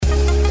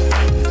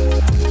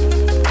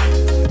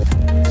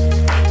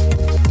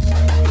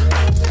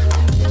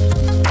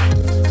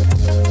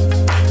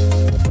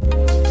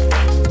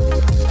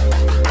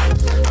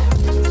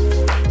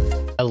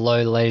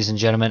ladies and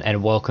gentlemen,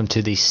 and welcome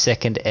to the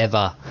second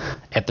ever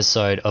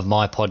episode of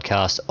my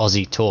podcast,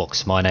 Aussie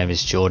Talks. My name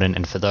is Jordan,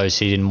 and for those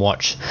who didn't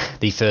watch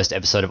the first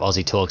episode of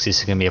Aussie Talks, this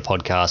is going to be a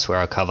podcast where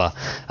I cover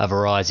a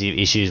variety of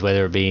issues,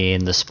 whether it be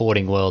in the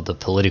sporting world, the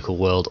political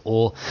world,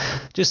 or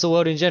just the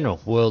world in general.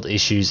 World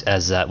issues,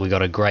 as that we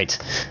got a great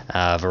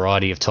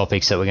variety of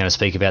topics that we're going to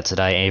speak about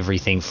today.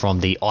 Everything from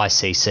the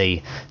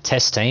ICC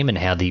test team and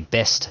how the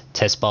best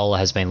test bowler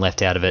has been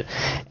left out of it,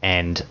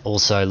 and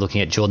also looking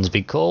at Jordan's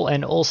big call,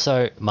 and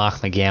also Mark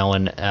McGowan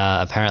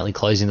apparently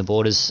closing the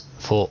borders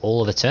for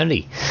all of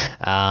eternity.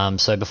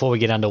 So before we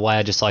get underway,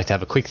 I'd just like to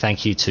have a quick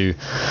thank you to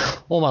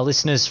all my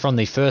listeners from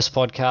the first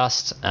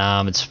podcast.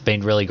 It's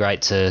been really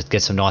great to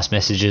get some nice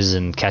messages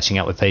and catching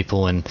up with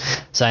people and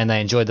saying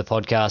they enjoyed the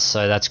podcast,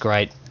 so that's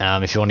great.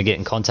 If you want to get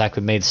in contact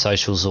with me, the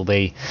socials will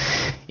be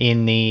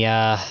in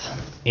the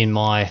in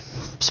my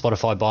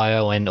Spotify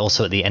bio and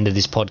also at the end of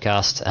this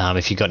podcast.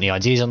 If you've got any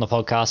ideas on the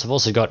podcast, I've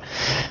also got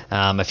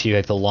a few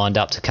people lined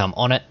up to come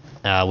on it,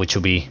 which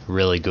will be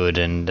really good.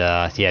 And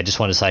just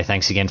want to say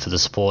thanks again for the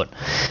support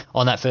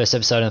on that first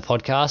episode of the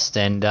podcast.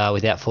 And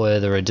without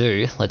further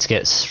ado, let's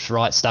get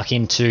right stuck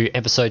into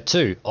episode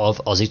 2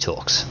 of Aussie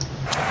Talks.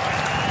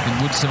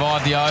 It would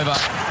survive the over.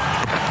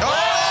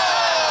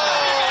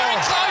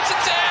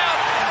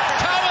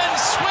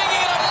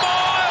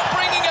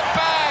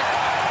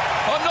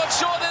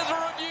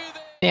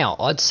 Now,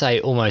 I'd say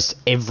almost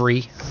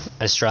every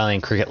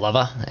Australian cricket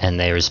lover, and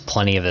there is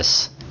plenty of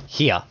us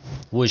here,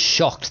 was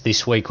shocked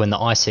this week when the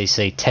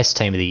ICC Test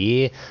Team of the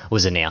Year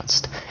was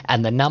announced,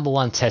 and the number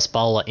one Test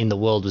bowler in the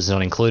world was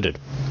not included.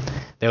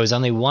 There was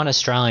only one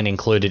Australian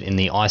included in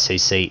the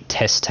ICC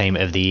Test Team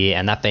of the Year,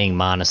 and that being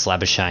Marnus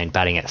Labuschagne,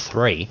 batting at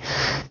 3.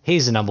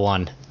 He's the number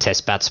one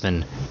Test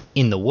batsman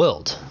in the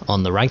world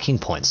on the ranking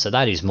points, so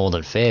that is more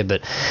than fair,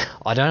 but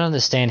I don't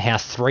understand how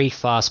 3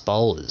 fast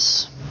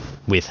bowlers,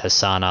 with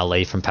Hassan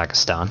Ali from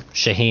Pakistan,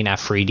 Shaheen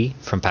Afridi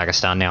from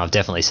Pakistan, now I've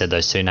definitely said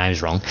those 2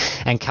 names wrong,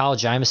 and Carl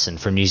Jamieson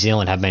from New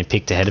Zealand have been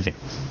picked ahead of him.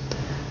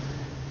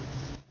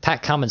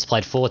 Pat Cummins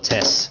played 4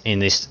 tests in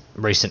this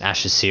recent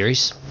Ashes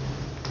series,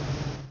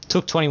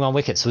 took 21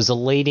 wickets, was the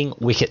leading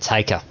wicket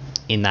taker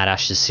in that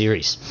Ashes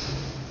series.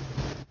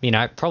 You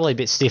know, probably a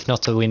bit stiff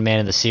not to win man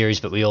of the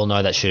series, but we all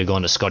know that should have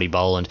gone to Scotty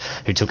Boland,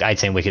 who took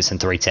 18 wickets in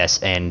 3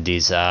 tests and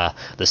is the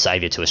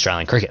saviour to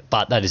Australian cricket.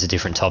 But that is a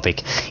different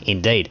topic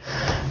indeed.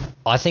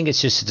 I think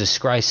it's just a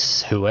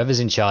disgrace, whoever's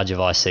in charge of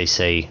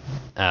ICC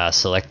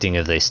selecting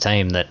of this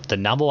team, that the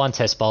number one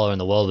test bowler in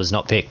the world was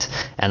not picked,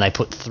 and they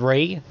put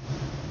 3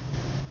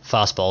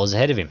 fast bowlers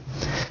ahead of him.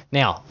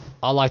 Now,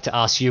 I'd like to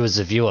ask you as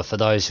a viewer, for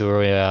those who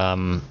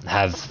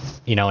have,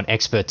 an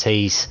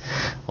expertise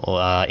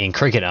in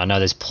cricket, I know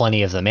there's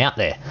plenty of them out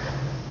there.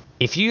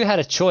 If you had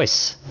a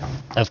choice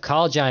of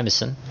Carl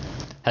Jamieson,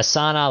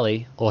 Hassan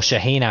Ali, or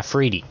Shaheen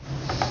Afridi,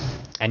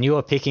 and you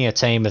were picking a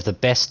team of the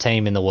best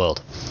team in the world,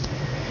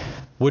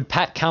 would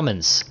Pat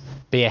Cummins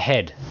be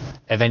ahead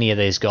of any of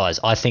these guys?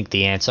 I think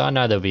the answer, I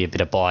know there'll be a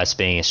bit of bias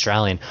being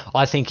Australian,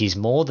 I think he's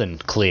more than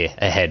clear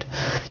ahead.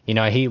 You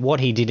know,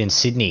 what he did in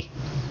Sydney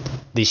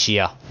this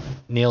year,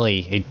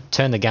 he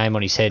turned the game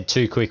on his head.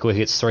 2 quick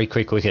wickets, 3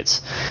 quick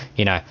wickets.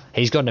 You know,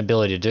 he's got an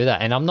ability to do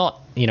that. And I'm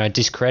not,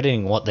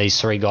 discrediting what these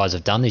 3 guys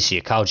have done this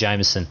year. Carl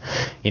Jamieson,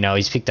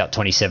 he's picked up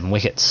 27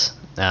 wickets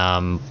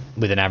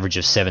with an average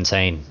of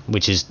 17,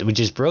 which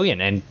is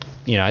brilliant. And,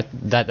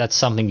 that's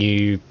something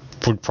you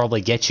would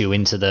probably get you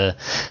into the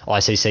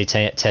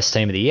ICC Test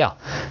Team of the Year.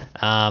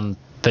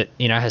 But,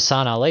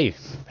 Hassan Ali,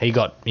 he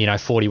got,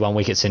 41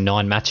 wickets in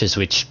 9 matches,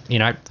 which,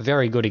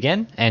 very good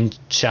again. And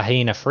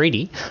Shaheen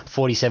Afridi,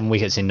 47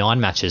 wickets in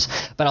 9 matches.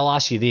 But I'll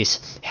ask you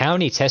this. How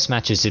many test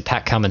matches did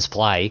Pat Cummins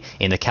play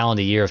in the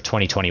calendar year of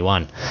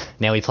 2021?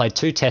 Now, we played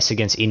 2 tests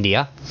against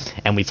India,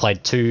 and we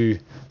played 3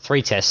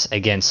 tests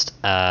against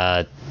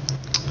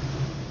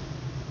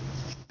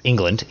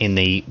England in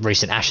the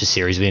recent Ashes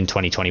series within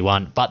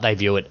 2021, but they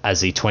view it as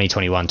the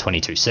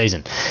 2021-22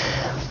 season.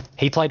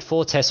 He played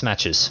 4 test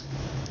matches.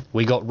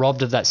 We got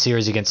robbed of that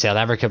series against South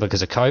Africa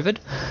because of COVID.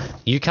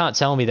 You can't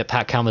tell me that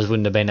Pat Cummins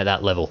wouldn't have been at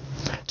that level.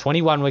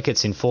 21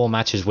 wickets in 4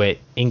 matches where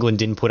England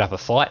didn't put up a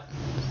fight.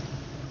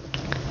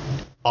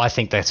 I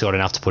think that's got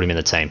enough to put him in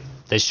the team.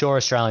 There's sure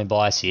Australian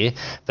bias here,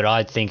 but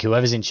I think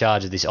whoever's in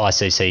charge of this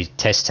ICC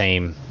Test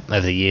Team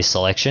of the Year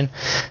selection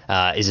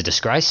is a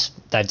disgrace.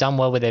 They've done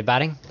well with their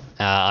batting.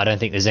 I don't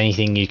think there's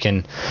anything you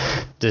can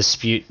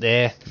dispute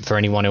there for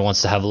anyone who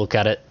wants to have a look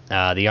at it.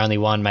 The only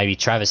one, maybe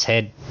Travis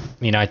Head,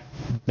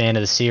 man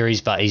of the series,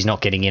 but he's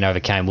not getting in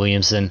over Kane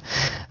Williamson.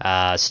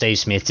 Steve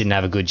Smith didn't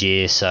have a good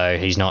year, so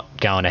he's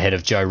not going ahead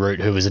of Joe Root,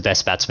 who was the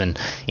best batsman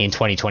in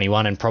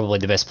 2021 and probably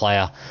the best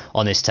player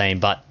on this team.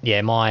 But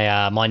yeah, my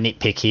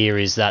nitpick here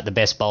is that the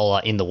best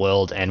bowler in the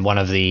world and one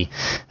of the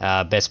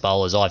best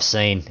bowlers I've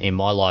seen in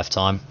my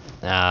lifetime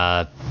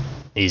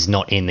is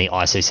not in the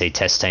ICC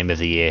Test Team of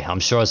the Year. I'm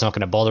sure it's not going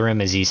to bother him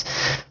as he's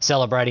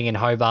celebrating in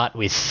Hobart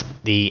with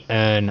the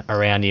urn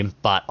around him,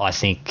 but I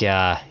think,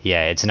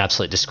 it's an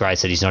absolute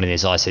disgrace that he's not in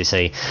this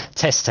ICC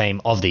Test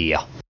Team of the Year.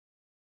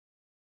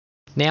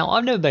 Now,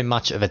 I've never been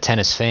much of a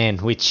tennis fan,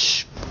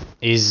 which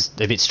is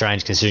a bit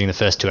strange considering the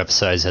first 2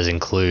 episodes has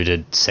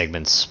included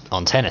segments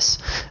on tennis,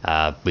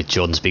 with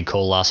Jordan's big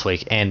call last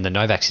week and the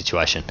Novak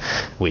situation,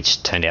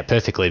 which turned out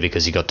perfectly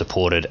because he got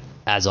deported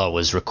as I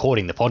was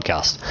recording the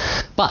podcast.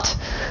 But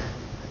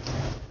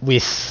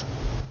with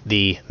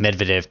the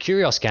Medvedev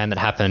Kyrgios game that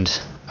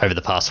happened over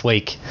the past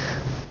week,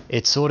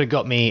 it sort of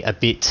got me a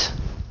bit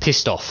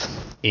pissed off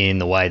in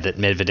the way that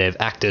Medvedev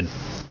acted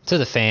to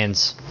the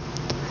fans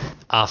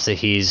after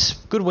his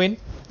good win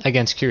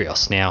against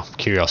Kyrgios. Now,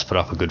 Kyrgios put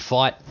up a good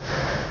fight.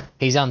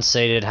 He's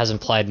unseeded,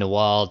 hasn't played in a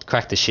while,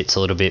 cracked the shits a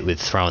little bit with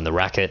throwing the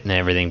racket and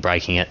everything,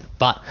 breaking it.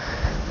 But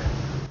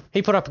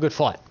he put up a good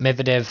fight.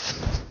 Medvedev,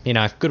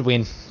 good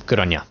win, good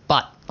on you.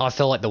 But I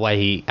felt like the way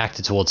he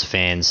acted towards the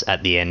fans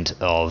at the end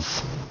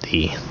of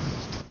the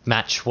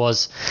match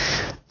was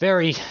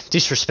very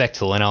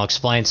disrespectful, and I'll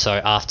explain so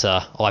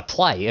after I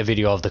play a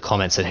video of the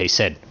comments that he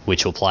said,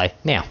 which we'll play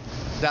now.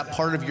 That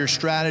part of your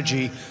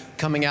strategy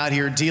coming out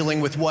here,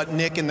 dealing with what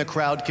Nick and the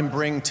crowd can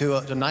bring to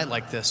a night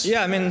like this?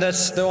 Yeah, I mean,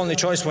 that's the only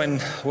choice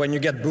when you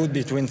get booed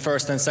between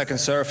first and second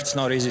serve. It's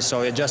not easy,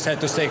 so you just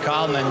had to stay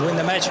calm and win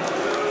the match.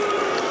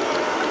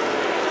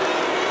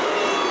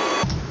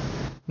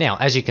 Now,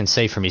 as you can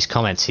see from his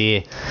comments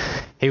here,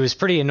 he was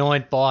pretty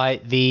annoyed by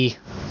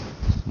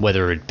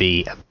whether it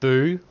be a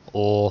boo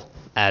or,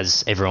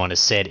 as everyone has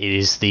said, it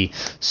is the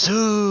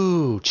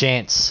Sue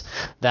chants.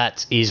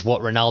 That is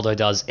what Ronaldo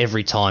does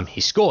every time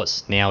he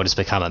scores. Now it has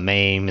become a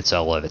meme. It's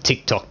all over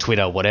TikTok,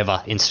 Twitter,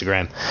 whatever,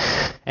 Instagram.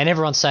 And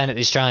everyone's saying at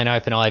the Australian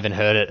Open. I even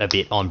heard it a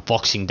bit on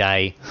Boxing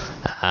Day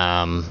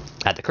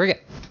at the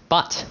cricket.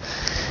 But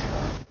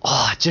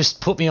it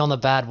just put me on the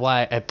bad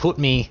way. It put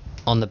me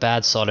on the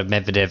bad side of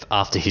Medvedev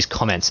after his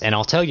comments. And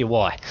I'll tell you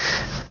why.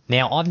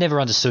 Now, I've never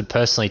understood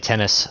personally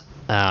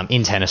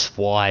in tennis,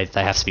 why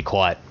they have to be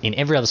quiet. In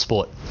every other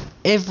sport,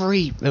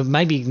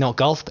 maybe not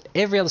golf, but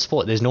every other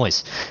sport, there's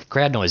noise,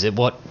 crowd noise.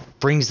 What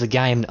brings the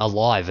game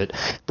alive. It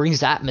brings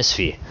the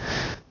atmosphere.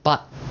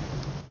 But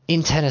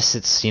in tennis,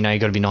 it's, you got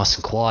to be nice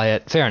and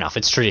quiet. Fair enough,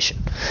 it's tradition.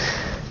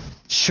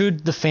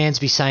 Should the fans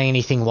be saying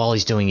anything while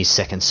he's doing his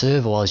second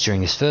serve or while he's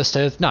doing his first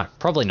serve? No,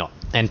 probably not.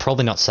 And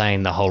probably not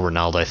saying the whole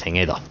Ronaldo thing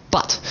either.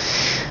 But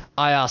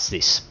I ask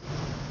this.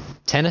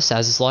 Tennis,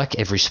 as is like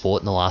every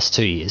sport in the last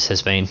 2 years,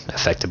 has been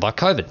affected by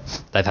COVID.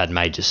 They've had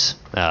majors.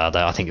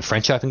 I think the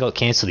French Open got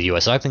cancelled, the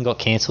US Open got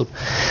cancelled.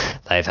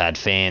 They've had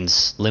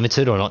fans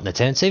limited or not in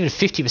attendance. Even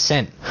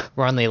 50%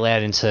 were only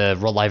allowed into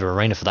Rod Laver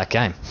Arena for that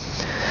game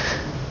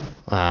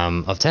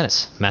of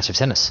tennis, match of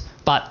tennis.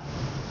 But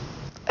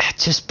it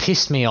just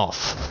pissed me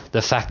off,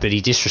 the fact that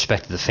he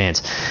disrespected the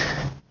fans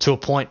to a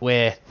point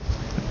where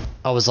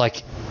I was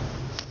like,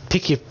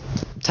 take your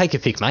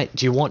pick, mate.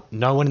 Do you want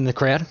no one in the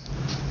crowd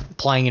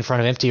playing in front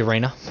of empty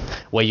arena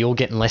where you're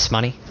getting less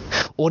money?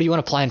 Or do you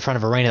want to play in front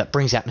of arena that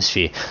brings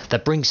atmosphere,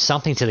 that brings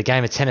something to the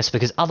game of tennis?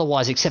 Because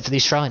otherwise, except for the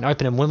Australian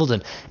Open and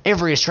Wimbledon,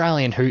 every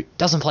Australian who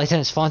doesn't play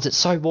tennis finds it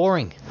so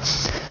boring.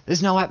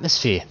 There's no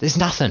atmosphere. There's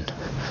nothing.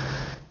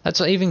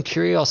 That's what even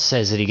Kyrgios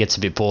says, that he gets a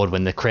bit bored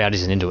when the crowd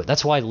isn't into it.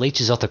 That's why he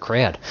leeches off the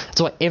crowd.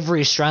 That's why every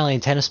Australian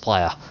tennis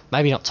player,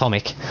 maybe not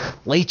Tomic,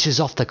 leeches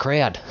off the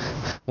crowd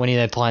when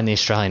they're playing the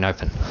Australian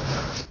Open.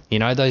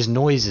 Those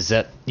noises,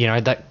 that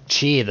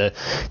cheer, the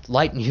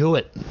Leighton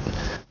Hewitt,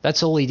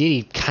 that's all he did.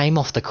 He came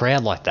off the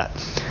crowd like that.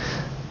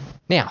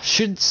 Now,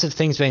 should some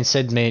things been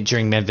said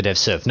during Medvedev's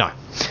serve? No.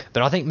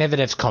 But I think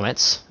Medvedev's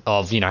comments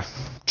of,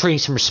 treating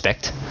some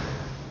respect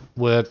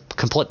were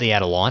completely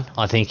out of line.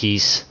 I think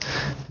he's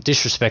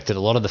disrespected a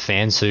lot of the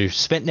fans who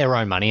spent their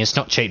own money. It's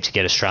not cheap to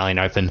get Australian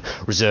Open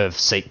reserve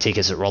seat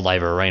tickets at Rod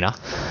Laver Arena.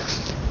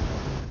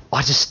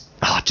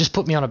 Just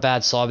put me on a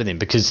bad side with him,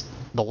 because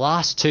the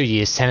last 2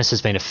 years tennis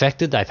has been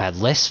affected. They've had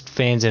less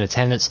fans in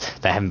attendance.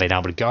 They haven't been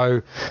able to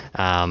go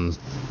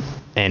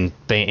and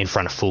be in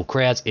front of full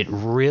crowds. It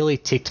really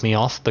ticked me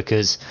off,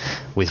 because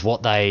with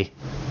what they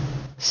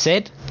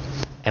said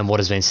and what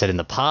has been said in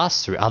the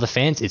past through other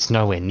fans, it's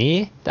nowhere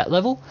near that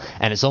level.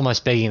 And it's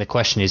almost begging the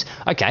question is,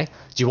 okay,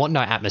 do you want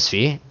no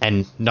atmosphere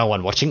and no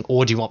one watching,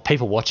 or do you want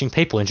people watching,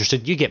 people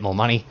interested, you get more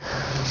money?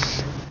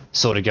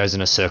 Sort of goes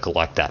in a circle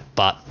like that.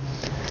 But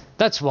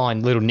that's my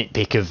little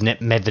nitpick of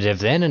Medvedev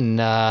then,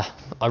 and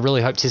I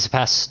really hope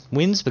Tsitsipas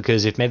wins,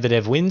 because if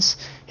Medvedev wins,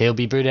 he'll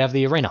be booed out of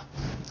the arena.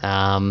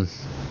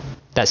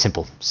 That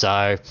simple.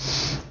 So,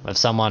 if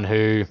someone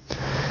who,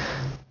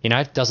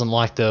 doesn't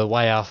like the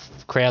way our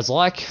crowds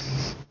like,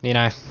 you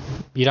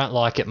don't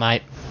like it,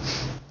 mate,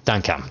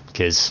 don't come,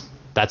 because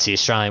that's the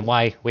Australian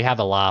way. We have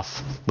a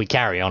laugh, we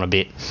carry on a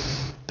bit,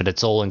 but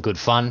it's all in good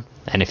fun,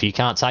 and if you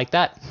can't take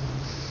that,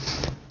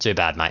 too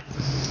bad, mate.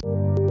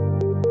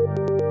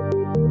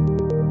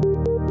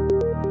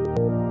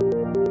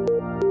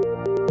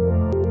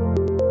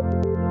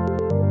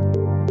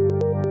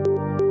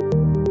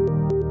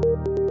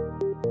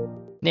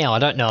 Now, I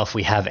don't know if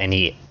we have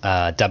any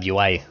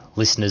WA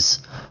listeners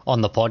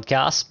on the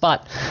podcast,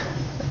 but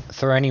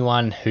for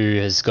anyone who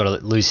has got a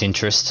loose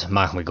interest,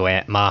 Mark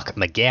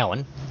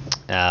McGowan,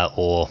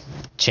 or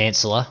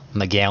Chancellor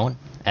McGowan,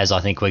 as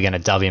I think we're going to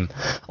dub him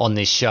on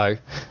this show,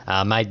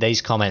 made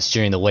these comments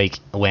during the week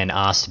when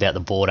asked about the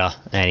border,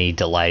 and he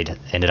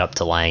ended up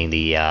delaying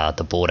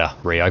the border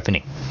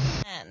reopening.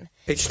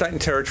 Each state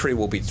and territory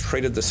will be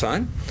treated the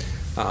same.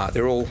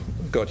 They're all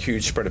got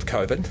huge spread of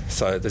COVID,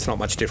 so there's not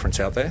much difference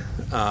out there.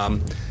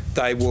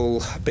 They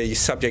will be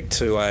subject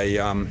to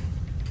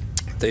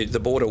the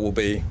border will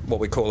be what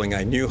we're calling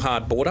a new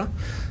hard border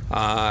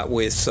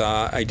with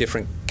a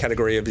different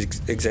category of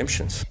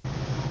exemptions.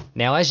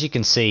 Now, as you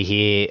can see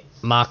here,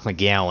 Chancellor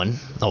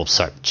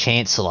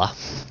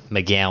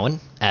McGowan,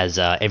 as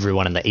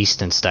everyone in the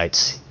eastern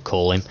states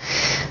call him,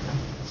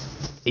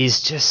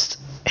 is just...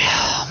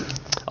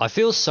 I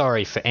feel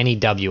sorry for any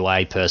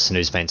WA person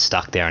who's been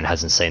stuck there and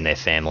hasn't seen their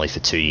family for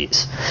 2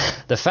 years.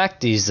 The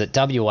fact is that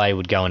WA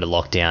would go into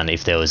lockdown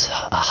if there was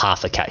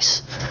half a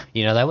case.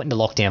 You know, they went into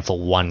lockdown for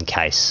one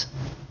case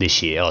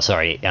this year, in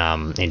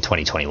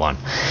 2021.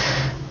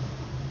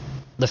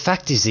 The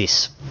fact is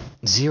this: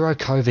 zero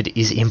COVID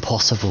is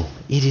impossible.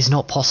 It is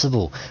not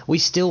possible. We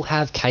still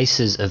have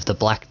cases of the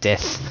Black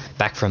Death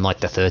back from like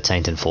the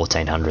 13th and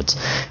 1400s.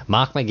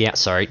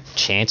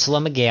 Chancellor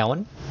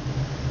McGowan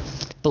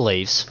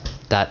believes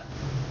that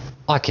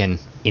I can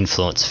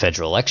influence the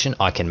federal election,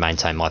 I can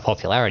maintain my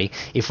popularity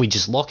if we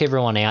just lock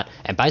everyone out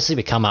and basically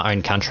become our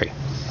own country.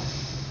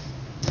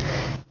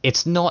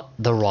 It's not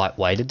the right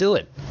way to do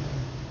it.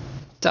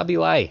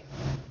 WA,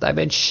 they've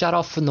been shut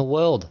off from the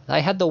world.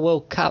 They had the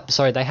World Cup,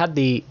 they had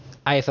the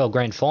AFL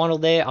Grand Final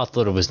there. I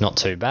thought it was not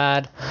too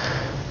bad.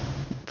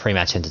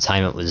 Pre-match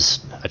entertainment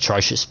was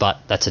atrocious, but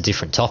that's a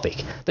different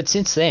topic. But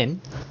since then,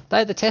 they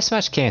had the test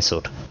match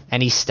cancelled,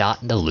 and he's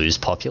starting to lose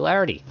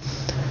popularity.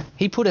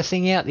 He put a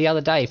thing out the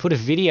other day, he put a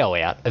video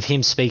out of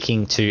him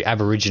speaking to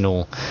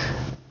Aboriginal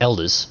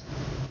elders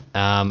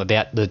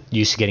about the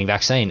use of getting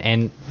vaccine,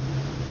 and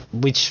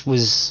which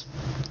was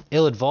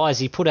ill-advised.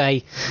 He put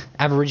a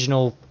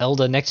Aboriginal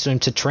elder next to him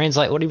to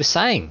translate what he was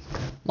saying.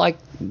 Like,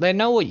 they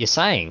know what you're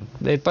saying.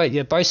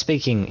 You're both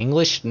speaking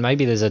English.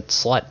 Maybe there's a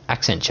slight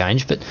accent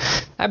change, but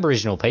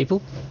Aboriginal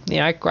people,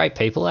 great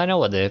people. They know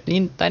what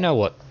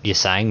you're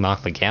saying,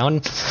 Mark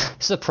McGowan.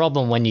 This is a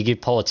problem when you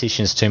give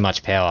politicians too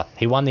much power.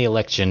 He won the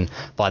election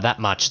by that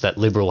much that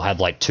Liberal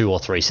had like 2 or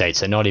 3 seats.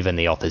 They're not even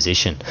the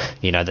opposition.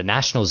 The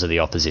Nationals are the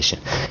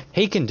opposition.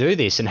 He can do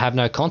this and have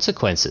no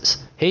consequences.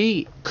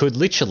 He could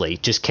literally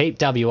just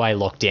keep WA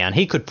locked down.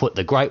 He could put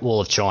the Great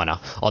Wall of China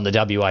on the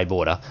WA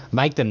border,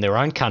 make them their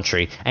own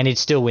country, and he'd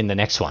still win the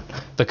next one,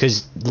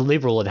 because the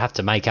Liberal would have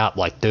to make up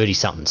like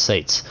 30-something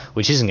seats,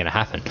 which isn't going to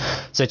happen.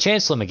 So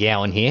Chancellor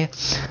McGowan here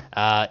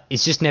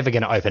is just never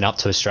going to open up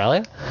to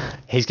Australia.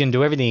 He's going to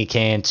do everything he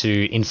can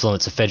to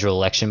influence the federal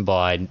election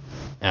by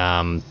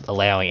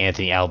allowing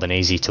Anthony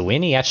Albanese to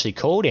win. He actually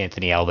called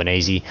Anthony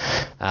Albanese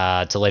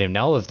to let him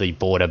know of the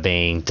border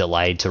being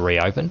delayed to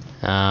reopen.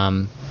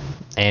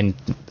 And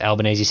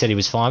Albanese said he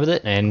was fine with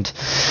it, and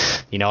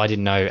I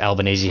didn't know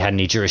Albanese had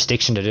any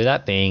jurisdiction to do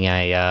that, being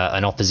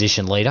an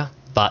opposition leader.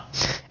 But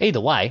either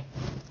way,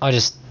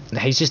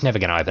 he's just never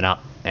going to open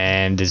up,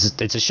 and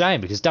it's a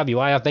shame, because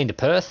WA, I've been to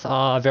Perth.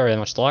 I very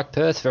much like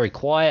Perth, very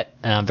quiet,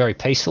 very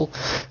peaceful,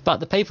 but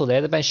the people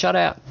there, they've been shut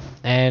out,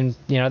 and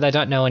they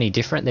don't know any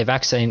different. Their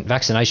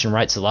vaccination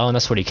rates are low, and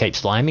that's what he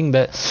keeps blaming.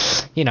 But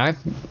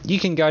you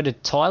can go to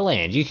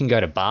Thailand, you can go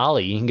to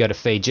Bali, you can go to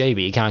Fiji,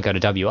 but you can't go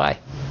to WA.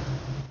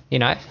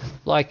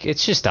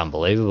 It's just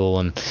unbelievable,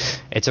 and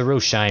it's a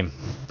real shame,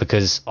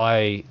 because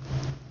I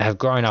have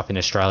grown up in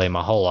Australia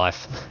my whole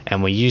life,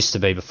 and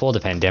before the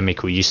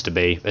pandemic, we used to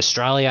be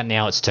Australia.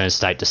 Now it's turned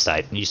state to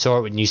state. You saw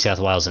it with New South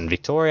Wales and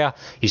Victoria.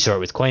 You saw it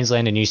with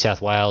Queensland and New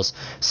South Wales,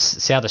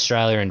 South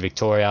Australia and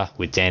Victoria,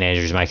 with Dan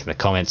Andrews making the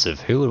comments of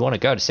who would want to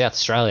go to South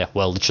Australia.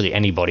 Well, literally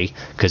anybody,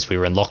 because we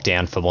were in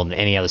lockdown for more than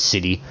any other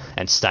city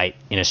and state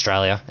in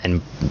Australia,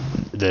 and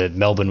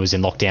Melbourne was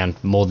in lockdown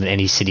more than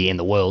any city in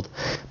the world.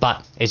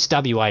 But it's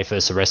WA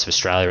versus the rest of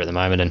Australia at the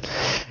moment, and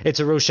it's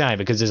a real shame,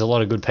 because there's a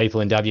lot of good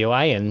people in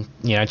WA, and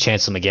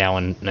Chancellor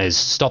McGowan has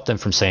stopped them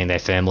from seeing their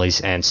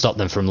families and stopped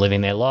them from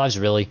living their lives,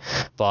 really,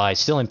 by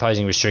still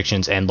imposing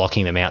restrictions and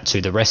locking them out to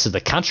the rest of the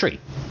country.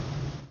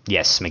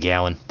 Yes,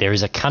 McGowan, there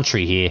is a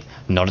country here,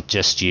 not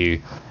just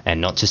you,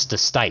 and not just the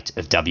state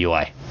of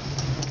WA.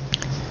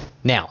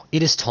 Now,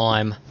 it is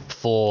time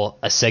for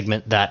a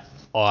segment that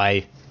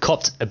I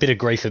copped a bit of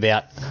grief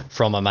about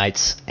from my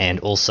mates,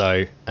 and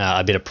also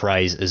a bit of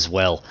praise as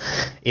well.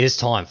 It is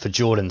time for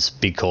Jordan's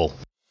Big Call.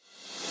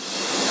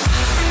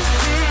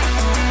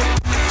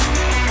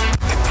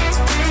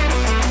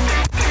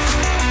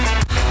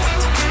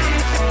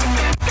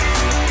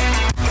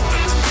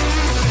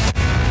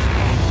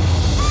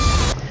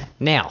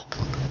 Now,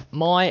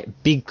 my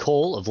big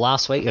call of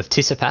last week of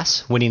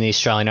Tsitsipas winning the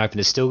Australian Open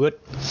is still good.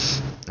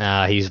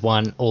 He's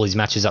won all his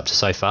matches up to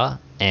so far,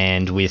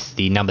 and with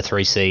the number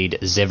 3 seed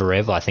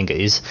Zverev, I think it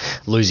is,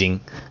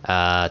 losing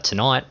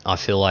tonight, I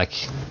feel like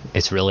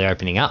it's really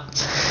opening up.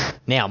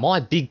 Now, my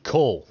big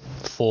call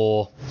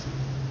for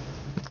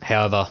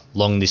however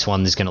long this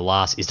one is going to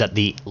last is that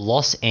the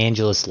Los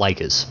Angeles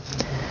Lakers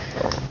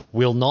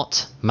will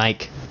not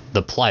make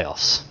the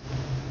playoffs.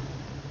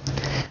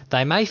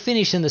 They may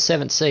finish in the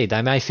 7th seed.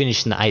 They may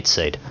finish in the 8th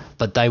seed.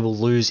 But they will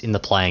lose in the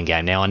playing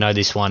game. Now, I know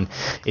this one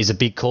is a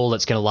big call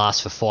that's going to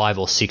last for 5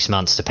 or 6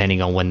 months,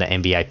 depending on when the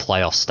NBA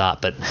playoffs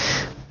start. But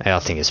I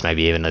think it's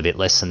maybe even a bit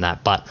less than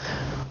that. But,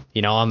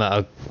 you know, I'm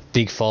a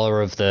big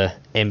follower of the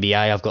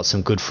NBA. I've got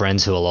some good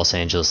friends who are Los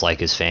Angeles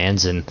Lakers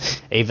fans, and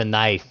even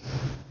they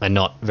are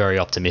not very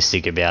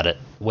optimistic about it.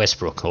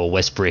 Westbrook, or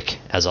Westbrick,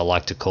 as I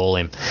like to call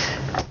him,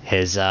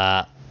 he's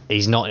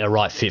not a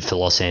right fit for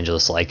Los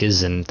Angeles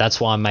Lakers, and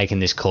that's why I'm making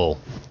this call.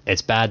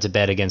 It's bad to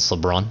bet against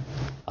LeBron.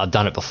 I've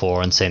done it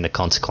before and seen the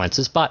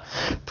consequences, but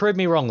prove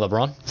me wrong,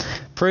 LeBron.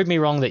 Prove me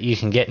wrong that you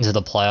can get into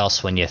the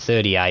playoffs when you're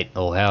 38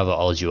 or however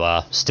old you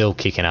are, still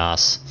kicking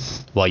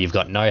ass, while you've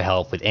got no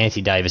help with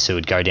Anthony Davis, who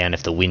would go down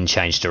if the wind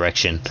changed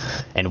direction,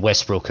 and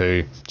Westbrook,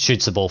 who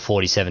shoots the ball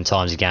 47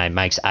 times a game,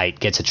 makes 8,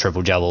 gets a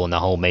triple-double, and the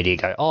whole media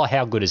go, oh,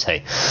 how good is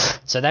he?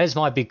 So that is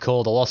my big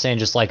call. The Los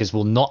Angeles Lakers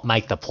will not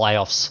make the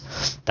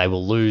playoffs. They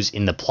will lose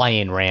in the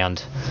play-in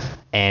round,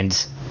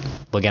 and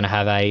we're going to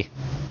have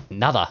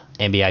another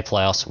NBA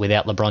playoffs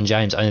without LeBron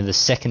James, only the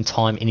second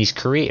time in his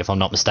career, if I'm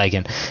not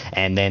mistaken.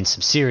 And then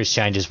some serious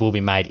changes will be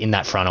made in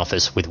that front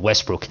office, with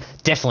Westbrook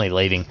definitely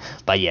leaving.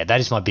 But yeah, that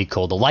is my big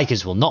call. The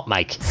Lakers will not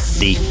make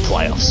the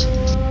playoffs.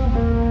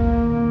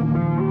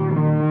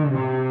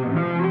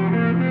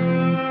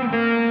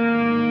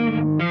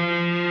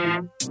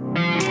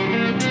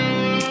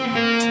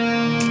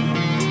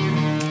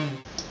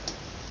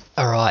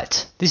 All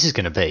right, this is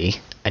going to be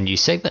a new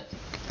segment.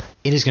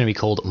 It is going to be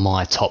called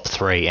My Top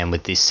 3, and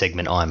with this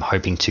segment I'm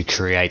hoping to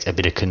create a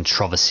bit of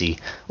controversy,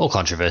 or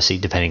controversy,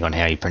 depending on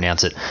how you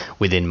pronounce it,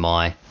 within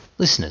my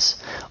listeners.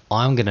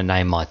 I'm going to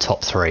name my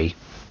top 3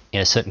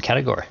 in a certain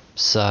category.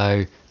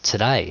 So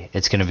today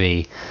it's going to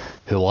be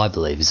who I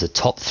believe is the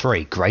top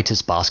 3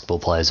 greatest basketball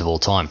players of all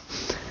time.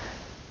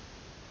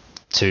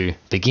 To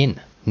begin,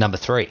 number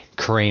 3,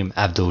 Kareem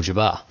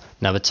Abdul-Jabbar.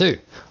 Number 2,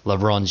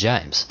 LeBron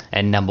James.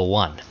 And number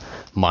 1,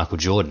 Michael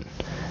Jordan.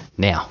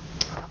 Now,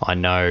 I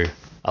know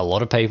a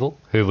lot of people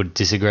who would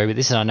disagree with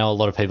this, and I know a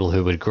lot of people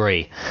who would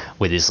agree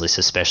with this list,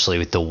 especially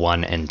with the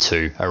 1 and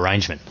 2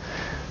 arrangement.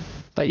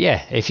 But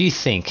yeah, if you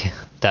think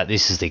that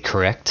this is the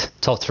correct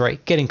top 3,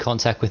 get in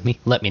contact with me.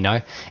 Let me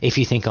know. If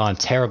you think I'm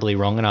terribly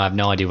wrong and I have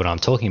no idea what I'm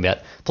talking about,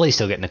 please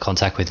still get into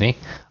contact with me.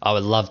 I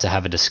would love to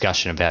have a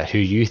discussion about who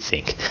you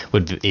think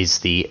is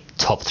the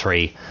top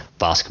 3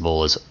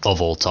 basketballers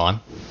of all time.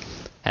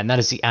 And that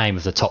is the aim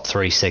of the top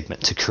 3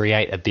 segment, to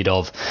create a bit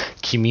of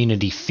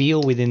community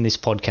feel within this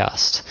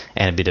podcast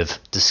and a bit of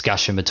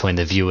discussion between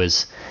the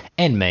viewers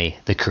and me,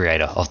 the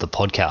creator of the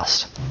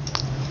podcast.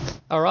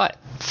 All right.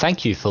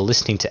 Thank you for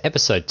listening to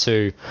episode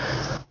 2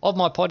 of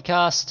my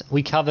podcast.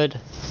 We covered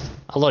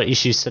a lot of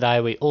issues today.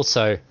 We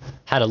also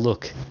had a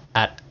look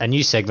at a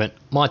new segment,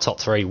 My Top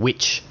 3,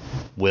 which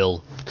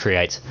will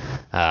create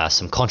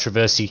some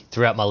controversy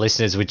throughout my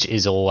listeners, which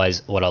is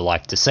always what I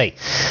like to see.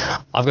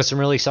 I've got some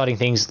really exciting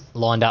things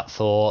lined up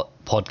for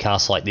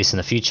podcasts like this in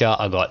the future.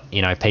 I've got,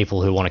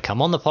 people who want to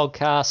come on the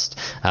podcast,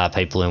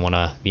 people who want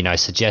to,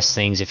 suggest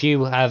things. If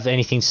you have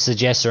anything to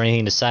suggest or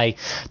anything to say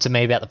to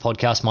me about the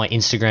podcast, my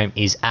Instagram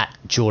is at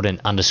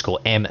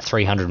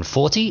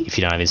Jordan_M340. If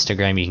you don't have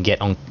Instagram, you can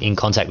get in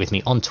contact with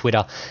me on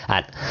Twitter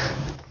at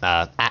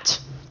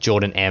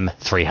Jordan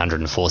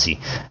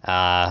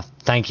M340.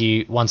 Thank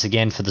you once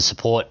again for the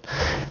support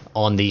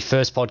on the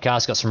first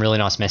podcast. Got some really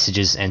nice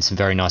messages and some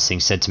very nice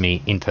things said to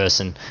me in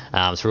person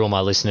through all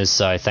my listeners.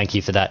 So thank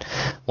you for that.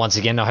 Once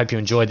again, I hope you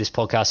enjoyed this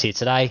podcast here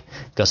today.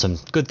 Got some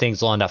good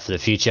things lined up for the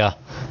future.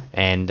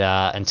 And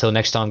until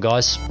next time,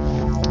 guys,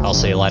 I'll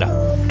see you later.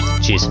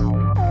 Cheers.